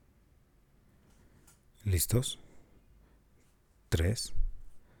¿Listos? 3,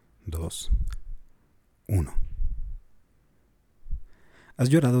 2, 1. ¿Has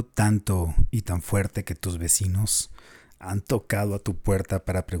llorado tanto y tan fuerte que tus vecinos han tocado a tu puerta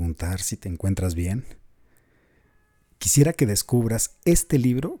para preguntar si te encuentras bien? Quisiera que descubras este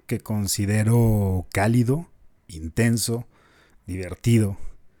libro que considero cálido, intenso, divertido,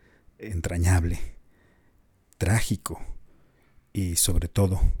 entrañable, trágico y, sobre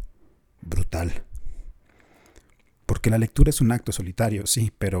todo, brutal. Porque la lectura es un acto solitario,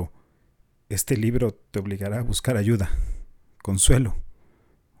 sí, pero este libro te obligará a buscar ayuda, consuelo,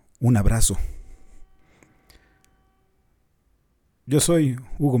 un abrazo. Yo soy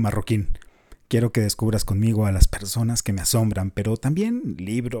Hugo Marroquín. Quiero que descubras conmigo a las personas que me asombran, pero también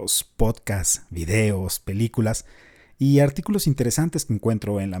libros, podcasts, videos, películas y artículos interesantes que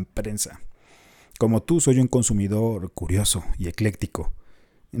encuentro en la prensa. Como tú, soy un consumidor curioso y ecléctico.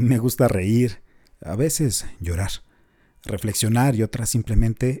 Me gusta reír, a veces llorar, reflexionar y otras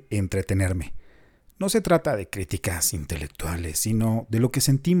simplemente entretenerme. No se trata de críticas intelectuales, sino de lo que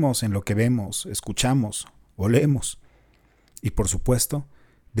sentimos en lo que vemos, escuchamos o leemos. Y por supuesto,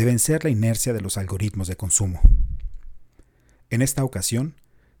 de vencer la inercia de los algoritmos de consumo. En esta ocasión,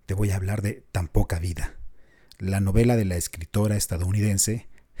 te voy a hablar de Tan poca vida, la novela de la escritora estadounidense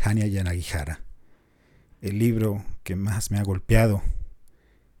Hanya Yanagihara, el libro que más me ha golpeado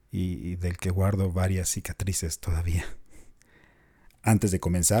y del que guardo varias cicatrices todavía. Antes de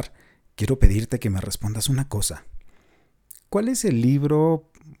comenzar, quiero pedirte que me respondas una cosa. ¿Cuál es el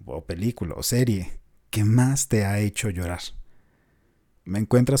libro o película o serie que más te ha hecho llorar? Me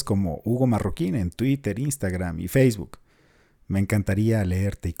encuentras como Hugo Marroquín en Twitter, Instagram y Facebook. Me encantaría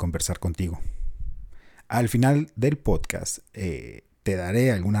leerte y conversar contigo. Al final del podcast te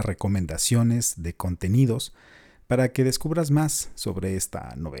daré algunas recomendaciones de contenidos para que descubras más sobre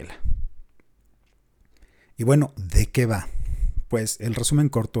esta novela. Y bueno, ¿de qué va? Pues el resumen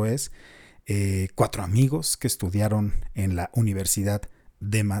corto es 4 amigos que estudiaron en la Universidad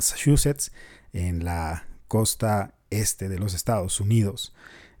de Massachusetts, en la costa este de los Estados Unidos,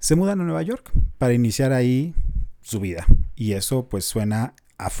 se mudan a Nueva York para iniciar ahí su vida. Y eso pues suena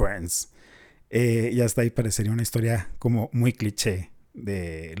a Friends. Y hasta ahí parecería una historia como muy cliché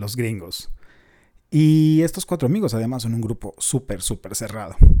de los gringos. Y estos 4 amigos además son un grupo súper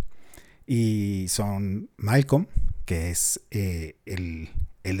cerrado. Y son Malcolm, que es el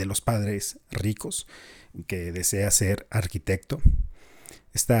de los padres ricos, que desea ser arquitecto.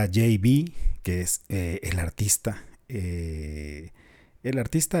 Está JB, que es el artista y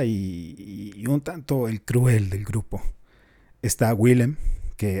un tanto el cruel del grupo. Está Willem,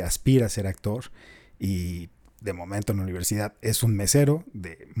 que aspira a ser actor y de momento en la universidad es un mesero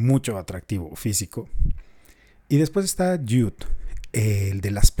de mucho atractivo físico. Y después está Jude, el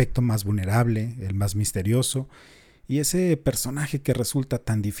del aspecto más vulnerable, el más misterioso y ese personaje que resulta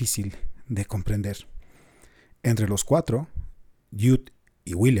tan difícil de comprender. Entre los 4, Jude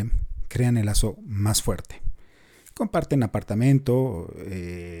y Willem crean el lazo más fuerte. Comparten apartamento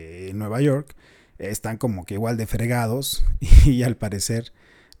en Nueva York, están como que igual de fregados y al parecer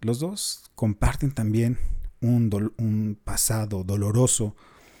los dos comparten también un pasado doloroso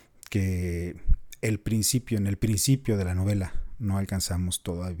que en el principio de la novela no alcanzamos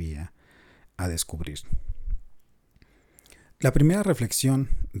todavía a descubrir. La primera reflexión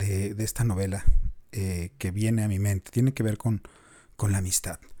de esta novela que viene a mi mente tiene que ver con la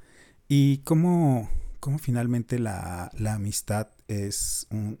amistad y cómo finalmente la amistad es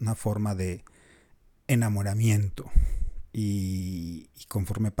una forma de enamoramiento y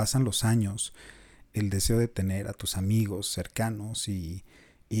conforme pasan los años el deseo de tener a tus amigos cercanos y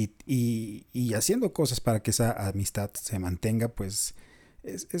haciendo cosas para que esa amistad se mantenga, pues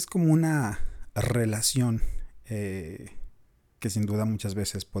es como una relación que sin duda muchas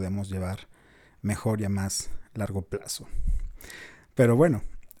veces podemos llevar mejor y a más largo plazo. Pero bueno,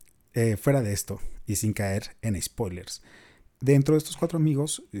 fuera de esto y sin caer en spoilers, dentro de estos 4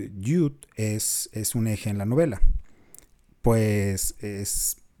 amigos, Jude es un eje en la novela. Pues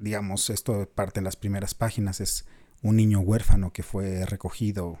digamos, esto parte en las primeras páginas, es un niño huérfano que fue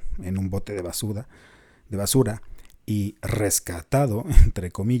recogido en un bote de basura y rescatado,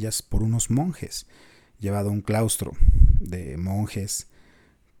 entre comillas, por unos monjes, llevado a un claustro de monjes,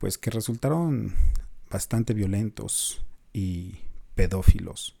 pues que resultaron bastante violentos y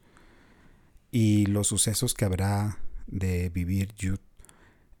pedófilos. Y los sucesos que habrá de vivir Jude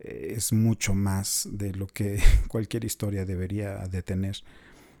es mucho más de lo que cualquier historia debería de tener.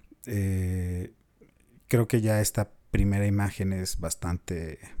 Creo que ya esta primera imagen es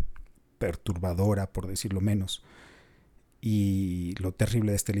bastante perturbadora, por decirlo menos. Y lo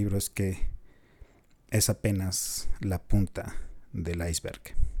terrible de este libro es que es apenas la punta del iceberg.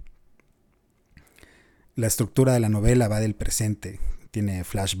 La estructura de la novela va del presente, tiene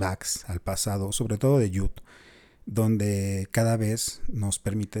flashbacks al pasado, sobre todo de Jude, donde cada vez nos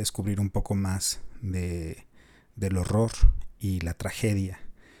permite descubrir un poco más del horror y la tragedia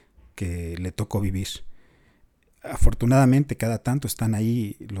que le tocó vivir. Afortunadamente, cada tanto están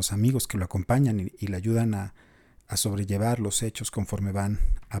ahí los amigos que lo acompañan y le ayudan a sobrellevar los hechos conforme van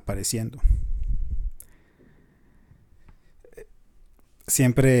apareciendo.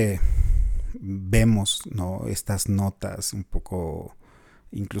 Siempre vemos, ¿no?, estas notas un poco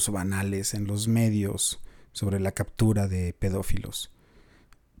incluso banales en los medios sobre la captura de pedófilos.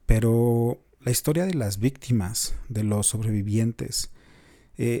 Pero la historia de las víctimas, de los sobrevivientes,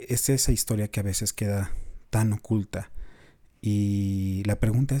 es esa historia que a veces queda tan oculta. Y la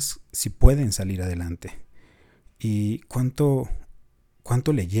pregunta es si pueden salir adelante. Y cuánto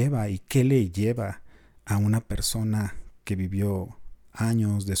le lleva y qué le lleva a una persona que vivió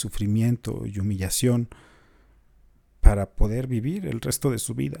años de sufrimiento y humillación para poder vivir el resto de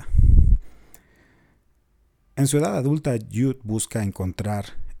su vida. En su edad adulta, Jude busca encontrar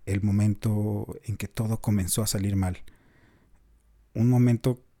el momento en que todo comenzó a salir mal. Un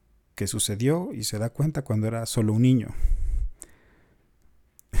momento que sucedió y se da cuenta cuando era solo un niño.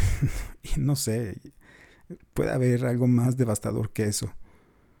 Y no sé, puede haber algo más devastador que eso.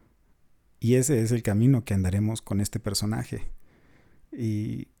 Y ese es el camino que andaremos con este personaje.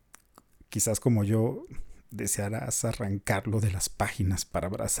 Y quizás como yo desearás arrancarlo de las páginas para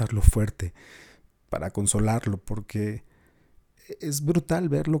abrazarlo fuerte, para consolarlo, porque es brutal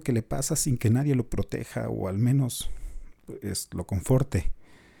ver lo que le pasa sin que nadie lo proteja o al menos pues, lo conforte.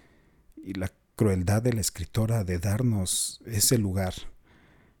 Y la crueldad de la escritora de darnos ese lugar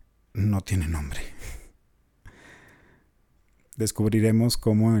no tiene nombre. Descubriremos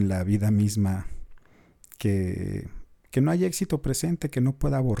cómo en la vida misma que no hay éxito presente que no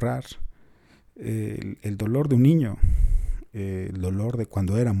pueda borrar el dolor de un niño, el dolor de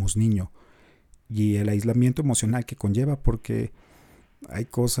cuando éramos niños y el aislamiento emocional que conlleva, porque hay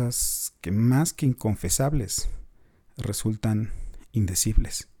cosas que más que inconfesables resultan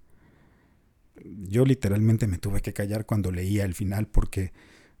indecibles. Yo literalmente me tuve que callar cuando leía el final porque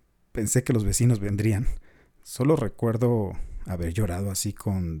pensé que los vecinos vendrían. Solo recuerdo haber llorado así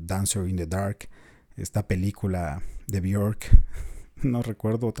con Dancer in the Dark, esta película de Björk. No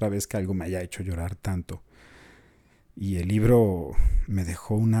recuerdo otra vez que algo me haya hecho llorar tanto. Y el libro me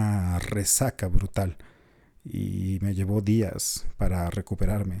dejó una resaca brutal y me llevó días para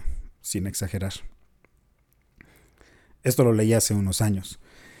recuperarme, sin exagerar. Esto lo leí hace unos años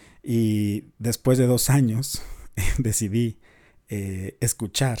y después de 2 años decidí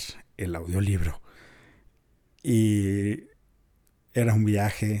escuchar el audiolibro. Y era un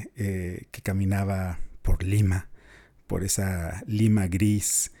viaje que caminaba por Lima, por esa Lima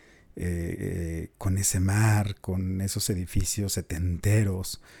gris, con ese mar, con esos edificios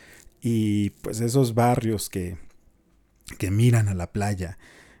setenteros y pues esos barrios que miran a la playa,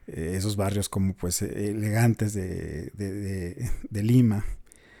 esos barrios como pues elegantes de Lima.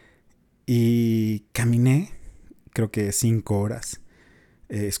 Y caminé creo que 5 horas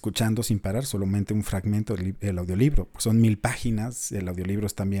escuchando sin parar solamente un fragmento del audiolibro. Pues son 1000 páginas, el audiolibro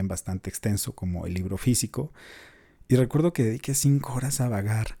es también bastante extenso como el libro físico. Y recuerdo que dediqué 5 horas a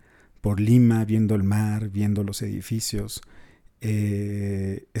vagar por Lima, viendo el mar, viendo los edificios,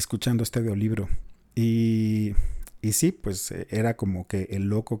 escuchando este audiolibro. Y sí, pues era como que el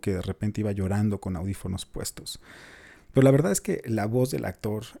loco que de repente iba llorando con audífonos puestos. Pero la verdad es que la voz del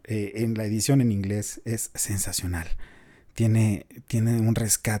actor en la edición en inglés es sensacional. Tiene un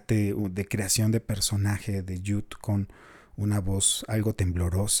rescate de creación de personaje de Jude con una voz algo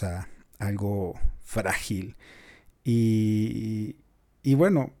temblorosa, algo frágil. Y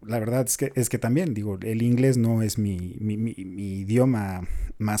bueno, la verdad es que también, digo, el inglés no es mi idioma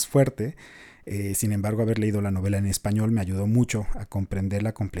más fuerte. Sin embargo, haber leído la novela en español me ayudó mucho a comprender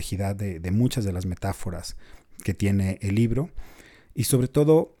la complejidad de muchas de las metáforas que tiene el libro. Y sobre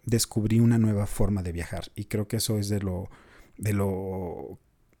todo descubrí una nueva forma de viajar. Y creo que eso es de lo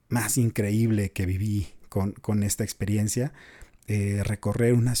más increíble que viví con esta experiencia.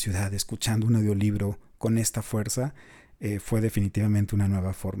 Recorrer una ciudad escuchando un audiolibro con esta fuerza fue definitivamente una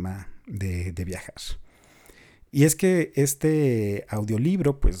nueva forma de viajar. Y es que este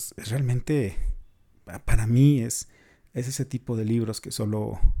audiolibro pues realmente para mí es ese tipo de libros que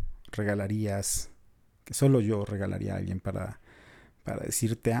solo regalarías, que solo yo regalaría a alguien para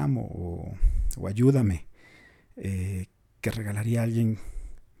decir te amo o ayúdame, que regalaría a alguien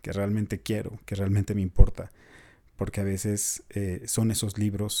que realmente quiero, que realmente me importa, porque a veces son esos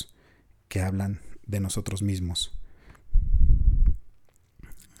libros que hablan de nosotros mismos.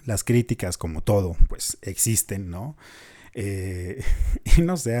 Las críticas, como todo, pues existen, ¿no? Y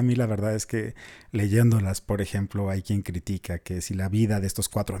no sé, a mí la verdad es que leyéndolas, por ejemplo, hay quien critica que si la vida de estos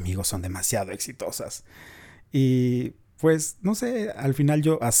 4 amigos son demasiado exitosas. Y pues, no sé, al final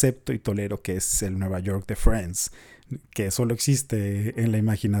yo acepto y tolero que es el Nueva York de Friends, que solo existe en la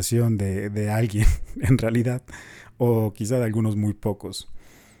imaginación de alguien, en realidad, o quizá de algunos muy pocos.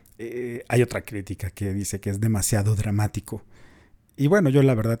 Hay otra crítica que dice que es demasiado dramático. Y bueno, yo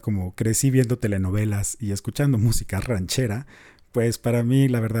la verdad como crecí viendo telenovelas y escuchando música ranchera, pues para mí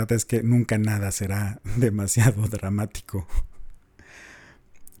la verdad es que nunca nada será demasiado dramático.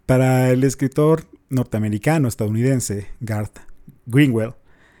 Para el escritor norteamericano estadounidense Garth Greenwell,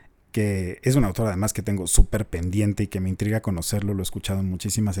 que es un autor además que tengo súper pendiente y que me intriga conocerlo, lo he escuchado en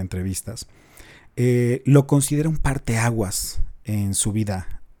muchísimas entrevistas, lo considera un parteaguas en su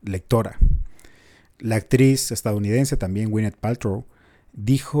vida lectora. La actriz estadounidense también, Gwyneth Paltrow,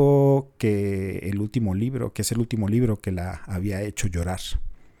 dijo que el último libro, que es el último libro que la había hecho llorar.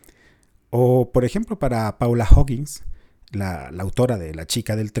 O, por ejemplo, para Paula Huggins, la autora de La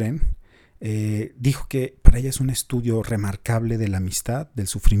chica del tren, dijo que para ella es un estudio remarcable de la amistad, del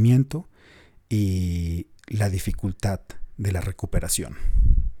sufrimiento y la dificultad de la recuperación.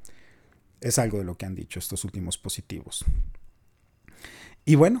 Es algo de lo que han dicho estos últimos positivos.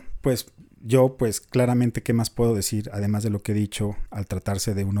 Y bueno, pues yo pues claramente qué más puedo decir además de lo que he dicho al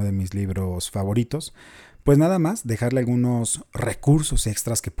tratarse de uno de mis libros favoritos. Pues nada más dejarle algunos recursos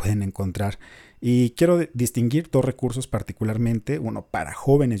extras que pueden encontrar. Y quiero distinguir 2 recursos particularmente, uno para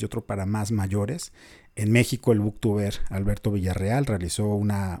jóvenes y otro para más mayores. En México el booktuber Alberto Villarreal realizó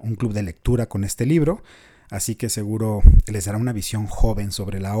un club de lectura con este libro, así que seguro les dará una visión joven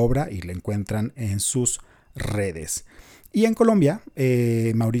sobre la obra y la encuentran en sus redes. Y en Colombia,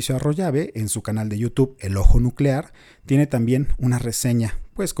 Mauricio Arroyave, en su canal de YouTube El Ojo Nuclear, tiene también una reseña,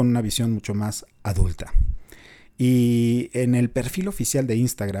 pues con una visión mucho más adulta. Y en el perfil oficial de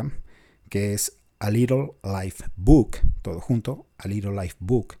Instagram, que es A Little Life Book, todo junto, A Little Life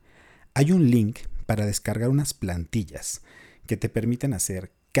Book, hay un link para descargar unas plantillas que te permiten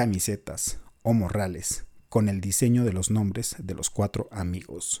hacer camisetas o morrales con el diseño de los nombres de los 4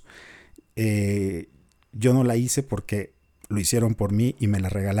 amigos. Yo no la hice porque lo hicieron por mí y me la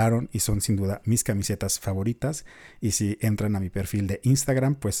regalaron y son sin duda mis camisetas favoritas. Y si entran a mi perfil de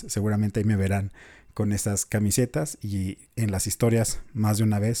Instagram, pues seguramente ahí me verán con estas camisetas y en las historias más de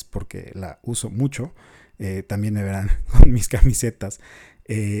una vez porque la uso mucho. También me verán con mis camisetas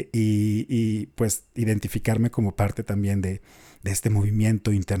y pues identificarme como parte también de este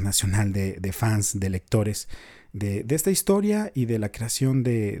movimiento internacional de fans, de lectores de esta historia y de la creación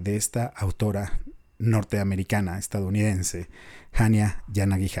de esta autora norteamericana, estadounidense, Hanya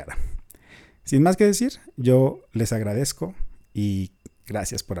Yanagihara. Sin más que decir, yo les agradezco y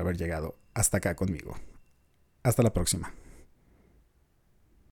gracias por haber llegado hasta acá conmigo. Hasta la próxima.